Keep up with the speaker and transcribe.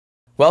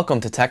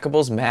Welcome to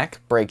Techables Mac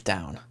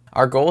Breakdown.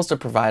 Our goal is to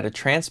provide a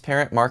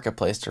transparent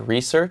marketplace to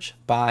research,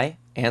 buy,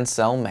 and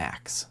sell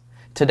Macs.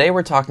 Today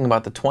we're talking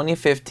about the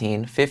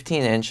 2015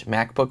 15-inch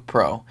MacBook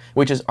Pro,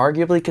 which is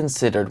arguably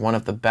considered one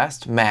of the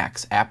best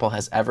Macs Apple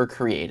has ever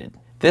created.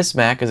 This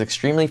Mac is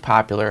extremely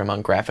popular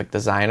among graphic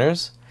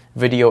designers,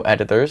 video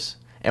editors,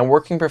 and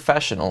working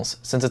professionals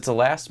since it's the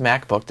last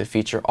MacBook to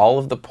feature all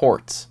of the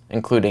ports,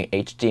 including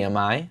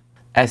HDMI,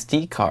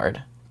 SD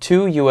card,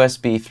 2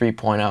 USB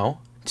 3.0,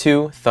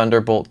 2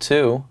 Thunderbolt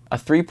 2, a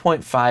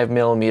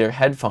 3.5mm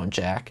headphone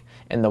jack,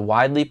 and the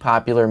widely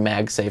popular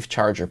Magsafe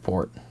charger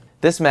port.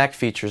 This Mac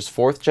features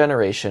 4th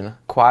generation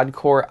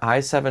quad-core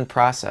i7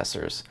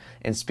 processors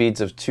in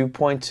speeds of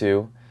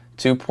 2.2,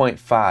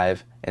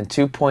 2.5, and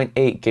 2.8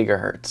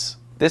 GHz.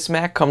 This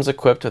Mac comes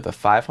equipped with a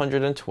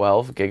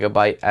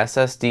 512GB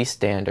SSD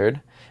standard,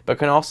 but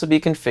can also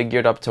be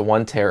configured up to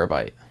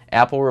 1TB.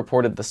 Apple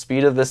reported the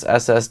speed of this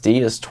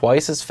SSD is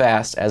twice as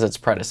fast as its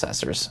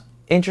predecessors.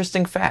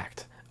 Interesting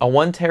fact, a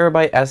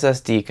 1TB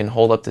SSD can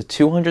hold up to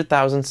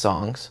 200,000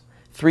 songs,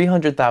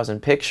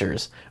 300,000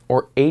 pictures,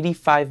 or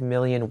 85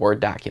 million Word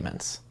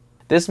documents.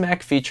 This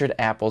Mac featured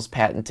Apple's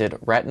patented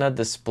Retina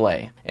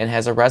Display and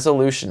has a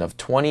resolution of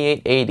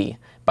 2880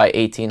 by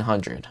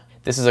 1800.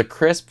 This is a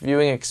crisp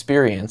viewing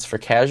experience for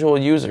casual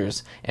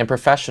users and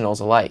professionals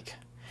alike.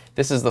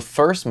 This is the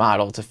first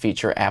model to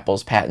feature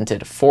Apple's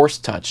patented Force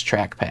Touch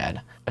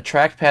trackpad, a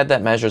trackpad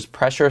that measures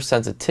pressure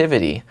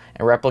sensitivity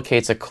and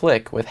replicates a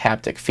click with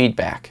haptic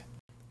feedback.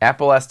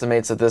 Apple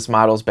estimates that this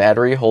model's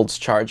battery holds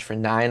charge for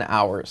 9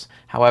 hours.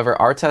 However,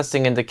 our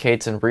testing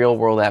indicates in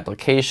real-world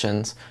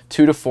applications,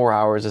 2 to 4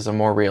 hours is a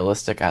more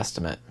realistic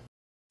estimate.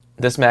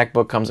 This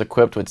MacBook comes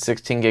equipped with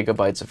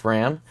 16GB of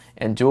RAM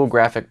and dual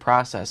graphic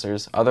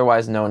processors,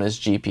 otherwise known as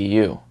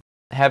GPU.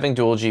 Having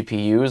dual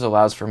GPUs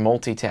allows for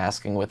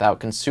multitasking without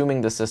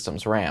consuming the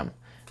system's RAM.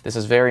 This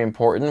is very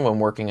important when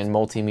working in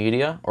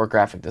multimedia or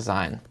graphic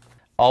design.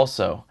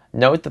 Also,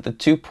 note that the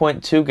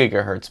 2.2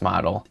 GHz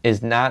model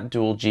is not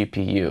dual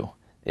GPU.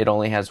 It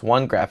only has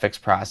one graphics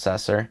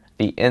processor,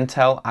 the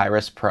Intel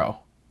Iris Pro.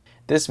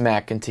 This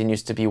Mac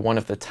continues to be one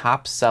of the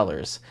top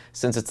sellers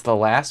since it's the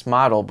last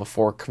model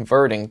before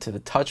converting to the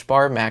Touch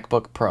Bar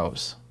MacBook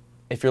Pros.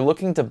 If you're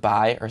looking to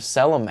buy or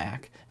sell a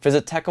Mac,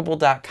 visit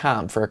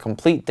Teachable.com for a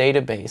complete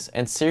database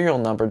and serial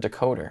number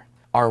decoder.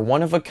 Our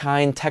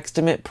one-of-a-kind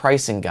Textimate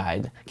pricing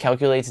guide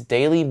calculates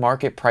daily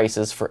market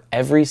prices for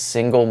every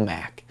single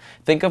Mac.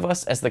 Think of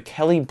us as the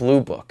Kelley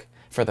Blue Book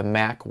for the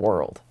Mac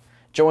world.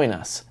 Join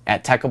us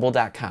at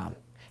Teachable.com.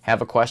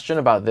 Have a question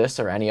about this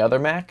or any other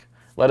Mac?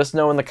 Let us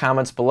know in the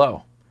comments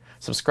below.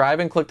 Subscribe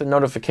and click the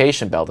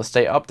notification bell to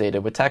stay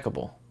updated with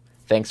Teachable.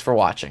 Thanks for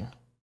watching.